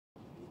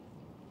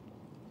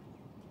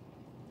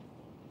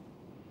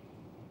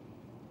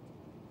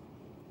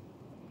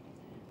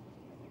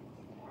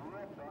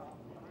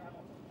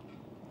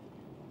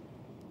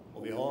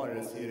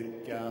har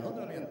cirka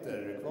 100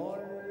 meter kvar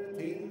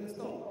till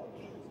start.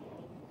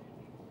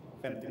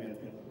 50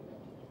 meter.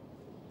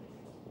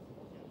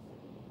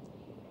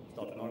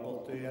 Starten har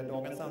gått i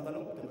dagens andra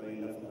lopp. Det var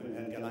illa för 7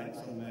 Helga Line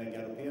som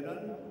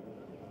galopperar.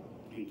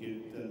 Gick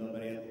ut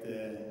nummer 1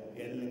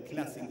 El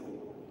Clasico.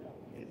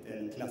 Ett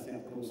El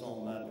Clasico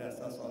som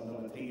pressas av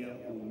nummer 3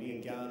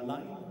 Omega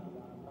Line.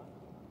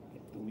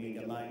 Ett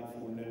Omega Line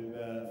får nu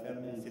 5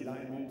 Easy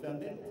Line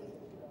utvändigt.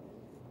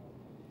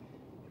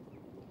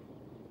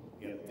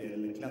 Ett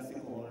El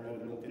Clasico har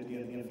överlåtit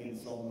ledningen,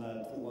 finns som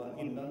 2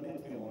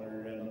 invändigt. Vi har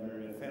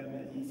nummer 5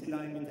 Easy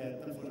Line i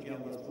täten. Först i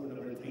andra spår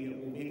nummer 3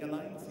 Omega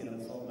Line.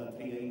 Sedan som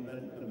 3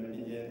 invändigt nummer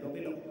 9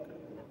 Lopp2.wmv.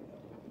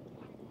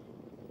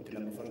 Till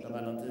den första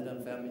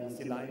mellantiden 5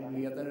 Easy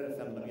Line leder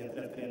 500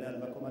 meter efter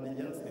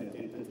 11,9. Snett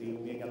ytter 3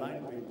 Omega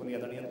Line. Ut på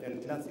ledaren 1 El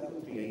Clasico.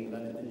 3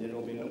 invändigt 9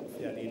 Lopp2.wmv.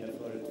 Fjärde inne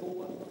för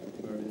 2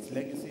 Mervyn's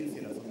Legacy.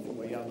 Sedan som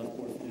 2 i andra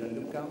spår 4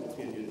 Lookout.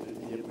 Tredje ytter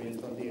 10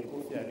 Princeton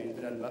Deco. Fjärde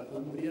ytter 11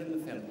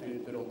 Umbriel. Femte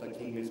ytter 8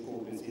 Kingly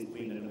Skog. Sist på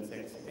inne nummer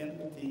 6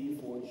 MT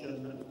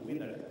Fortune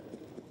Winner.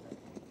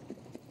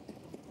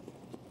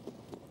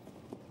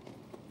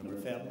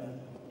 Nummer 5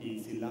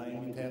 Easy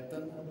Line i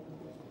täten.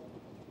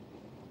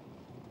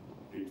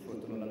 Ut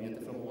 1700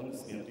 meter från mål.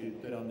 Snett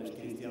ytter Anders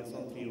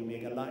Kristiansson. 3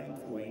 Omega Line.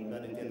 2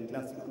 invändigt El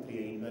Clasico.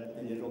 3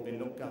 invändigt 9 Robin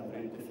Lock. Andra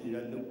ytter 4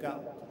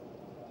 Lookout.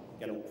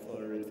 Galopp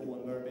för 2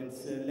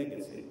 Mervyn's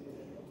Legacy.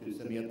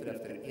 1000 meter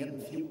efter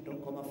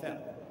 1.14,5.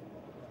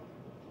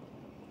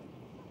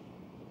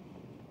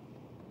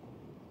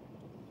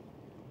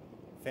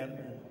 5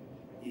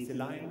 Easy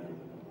Line.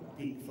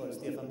 Pigg för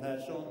Stefan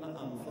Persson.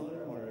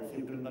 Anför har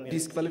 1400 meter.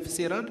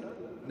 Diskvalificerad.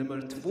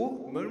 Nummer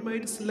 2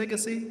 Mermaid's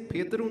Legacy.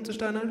 Peter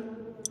Untersteiner.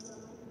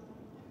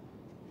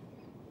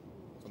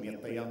 Som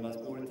etta i andra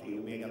spår 3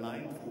 Omega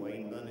Line. 2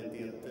 invändigt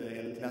 1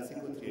 El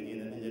Clasico. Tredje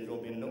inne 9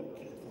 Robin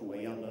Lock. 2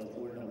 i andra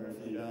spår nummer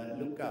 4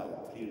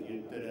 Lookout. Tredje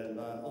ytter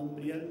 11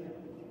 Umbriel.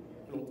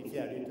 I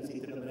fjärde ytter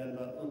sitter nummer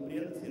 11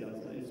 Umbriel.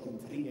 Sedan som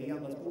 3 i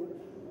andra spår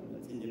nummer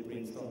 10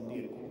 Princeton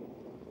Deco.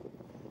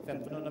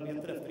 1500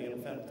 meter efter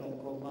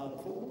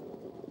 1.15,2.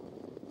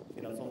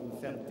 Sedan som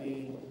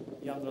 50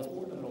 i andra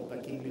spår nummer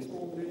 8 Kingly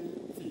Skog.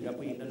 4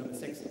 på inne nummer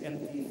 6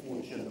 MT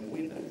Fortune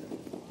Winner.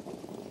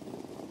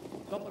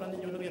 Bara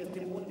 900 meter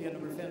till mål. Det är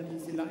nummer 5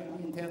 Easy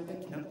Line i täten.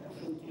 Knappt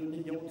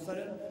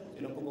 79-åtsare.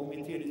 Det är på gång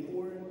i tredje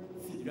spår.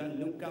 4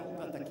 Lookout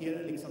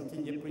attackerar liksom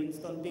 10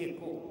 Princeton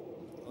Deco.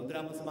 Under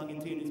avancemang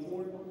i tredje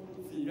spår.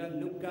 4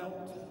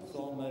 Lookout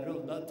som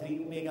rundar 3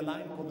 Omega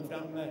Line. Kommer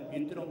fram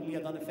ytter de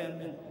ledande 5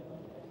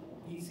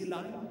 Easy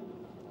Line.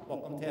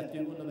 Bakom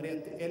tätduon nummer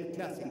 1 El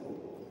Clasico.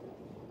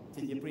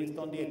 10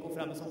 Princeton Deco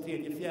framme som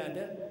tredje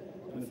fjärde.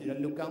 Nummer 4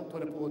 Lookout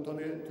håller på att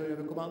ta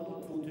över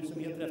kommando.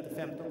 2000 meter efter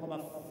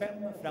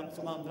 15,5. Fram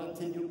som andra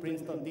 10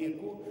 Princeton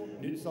Deco.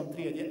 Nu som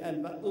tredje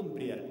 11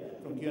 Umbriel.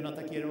 Från kön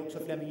attackerar också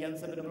Flemming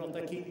Jensen med nummer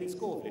 8 Kingly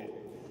Skovli.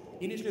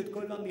 In i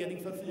slutkurvan ledning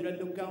för 4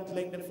 Lookout.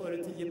 Längden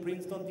före 10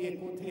 Princeton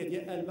Deco.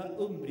 Tredje 11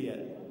 Umbriel.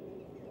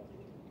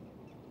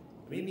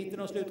 I mitten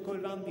av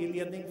slutkurvan det är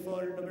ledning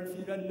för nummer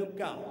 4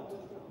 Lookout.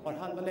 Har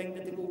halva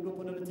längden till godo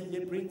på nummer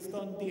 10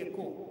 Princeton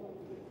Deco.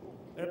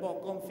 Där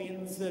bakom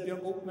finns Björn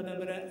Goop med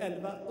nummer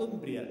 11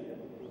 Umbriel.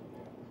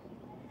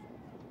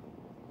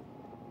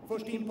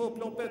 Först in på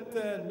upploppet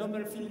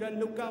nummer 4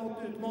 Lookout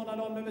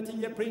utmanar om nummer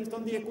 10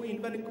 Princeton Deco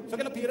invändigt. Så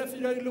galopperar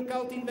 4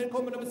 Lookout invändigt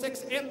kommer nummer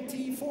 6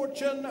 MT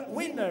Fortune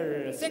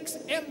Winner. 6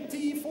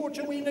 MT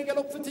Fortune Winner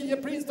galopp för 10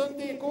 Princeton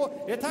Deco.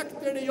 Det är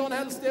takter, det är Jan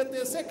Hellstedt, det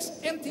är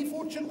 6 MT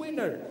Fortune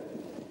Winner.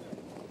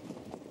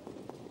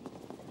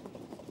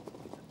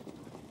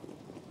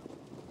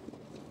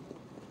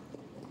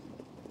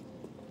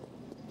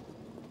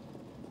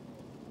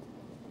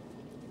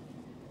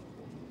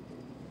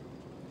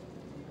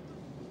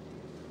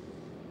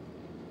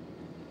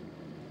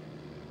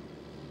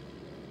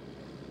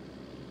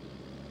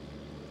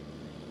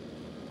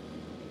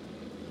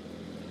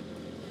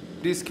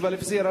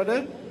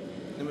 Diskvalificerade.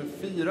 Nummer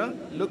 4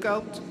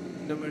 Lookout.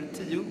 Nummer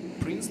 10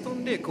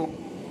 Princeton Deco.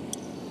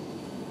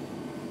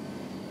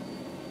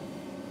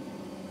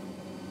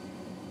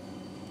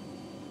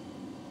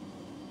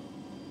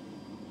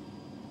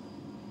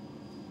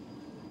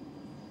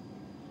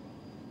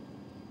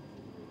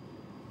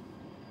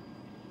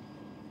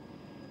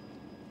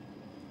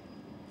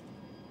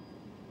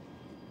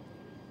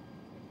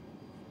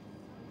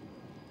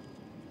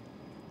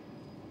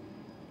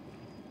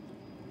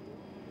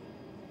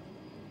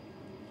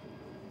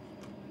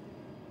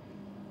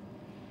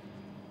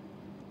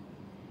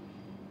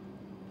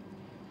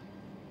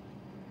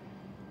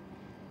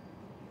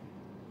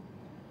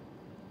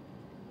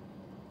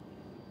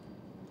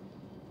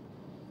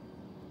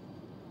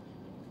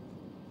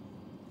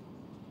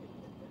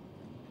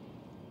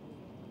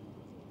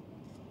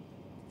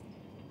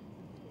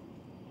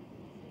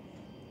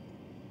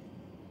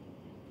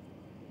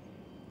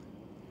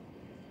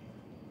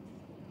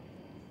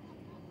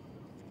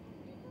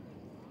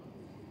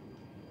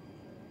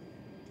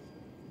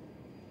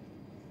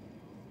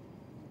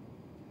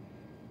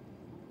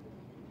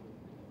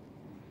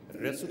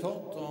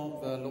 Resultat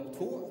av lopp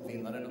 2.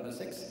 Vinnare nummer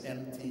 6,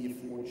 NT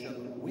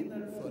Fortune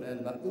Winner för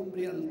 11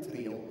 Umbriel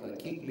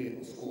 3-8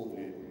 Kingley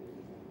Skovly.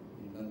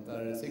 Vi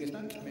väntar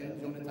segersnack med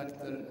Johnny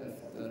Takter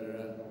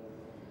efter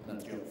den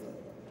triumfen.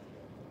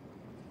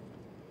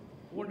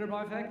 Order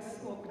by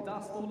Fax och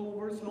Dust All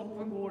Overs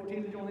lopp går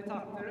till Johnny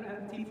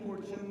Takter, NT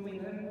Fortune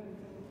Winner.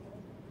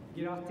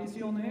 Grattis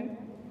Johnny!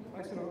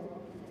 Tack så mycket.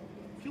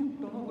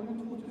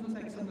 14,7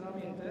 2600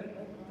 meter.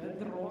 Det är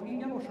drag i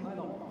galoscherna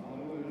idag.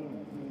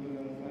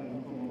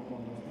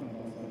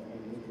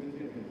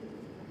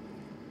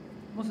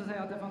 Måste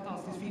säga att det är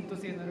fantastiskt fint att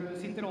se när du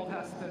sitter av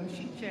hästen,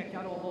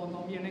 käkar av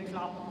honom, ger en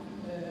klapp.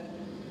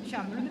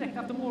 Känner du direkt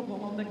efter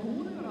målgång om det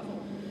går att göra så?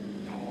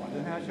 Ja,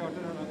 den här kört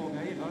den här gången.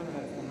 Jag gillar den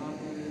här hästen. Han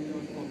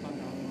gör skott han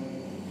kan.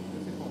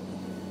 Det ser kort.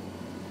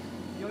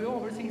 Jag är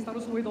avelshingstar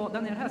och så idag.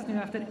 Den här hästen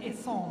är efter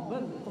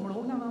Ensemble. Kommer du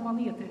ihåg när man var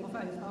E3 på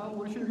Färjestad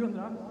år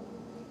 2000?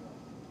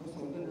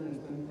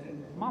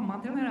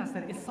 Mamman till den här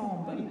hästen är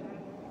Ensemble.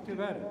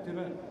 Tyvärr.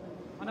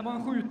 Men det var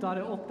en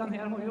skjutare och den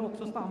här har ju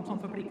också stam som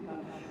förpliktar.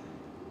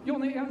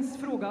 Johnny, en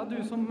fråga,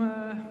 du som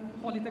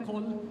har lite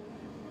koll.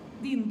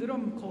 Din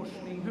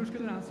drömkorsning, hur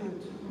skulle den se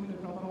ut om vi nu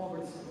pratar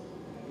avels?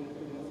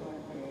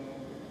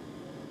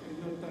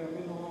 Jag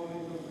vill ha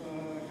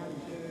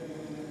kanske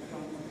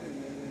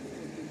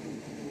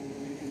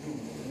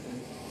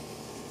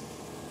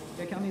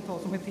det kan ni ta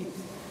som ett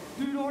tips.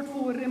 Du har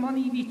 2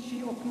 Remani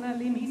Vici och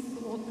Nelly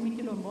Miss åt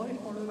Micke Lundborg.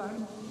 Har du värm?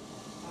 Nej,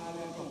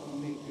 jag pratar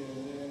om Micke.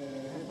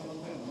 Hästarna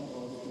tränar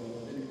bra.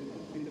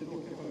 Det är lite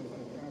tråkiga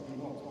förutsättningar.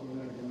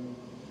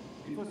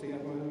 Vi får se hur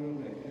de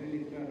räcker. Det är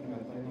lite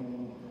värdemätare innan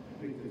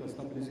de riktigt har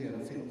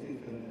stabiliserat sina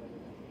siffror.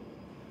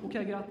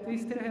 Okej,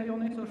 grattis till det här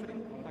Johnny. Så tack så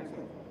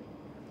mycket.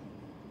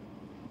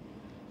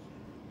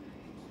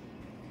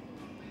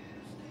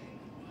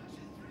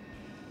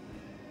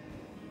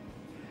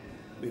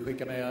 Vi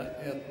skickar med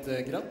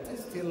ett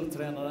grattis till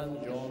tränaren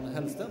Jan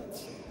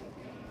Hellstedt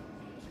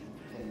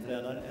som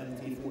tränar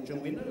NT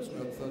Fortune Winner som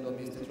är uppfödd av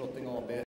Mr.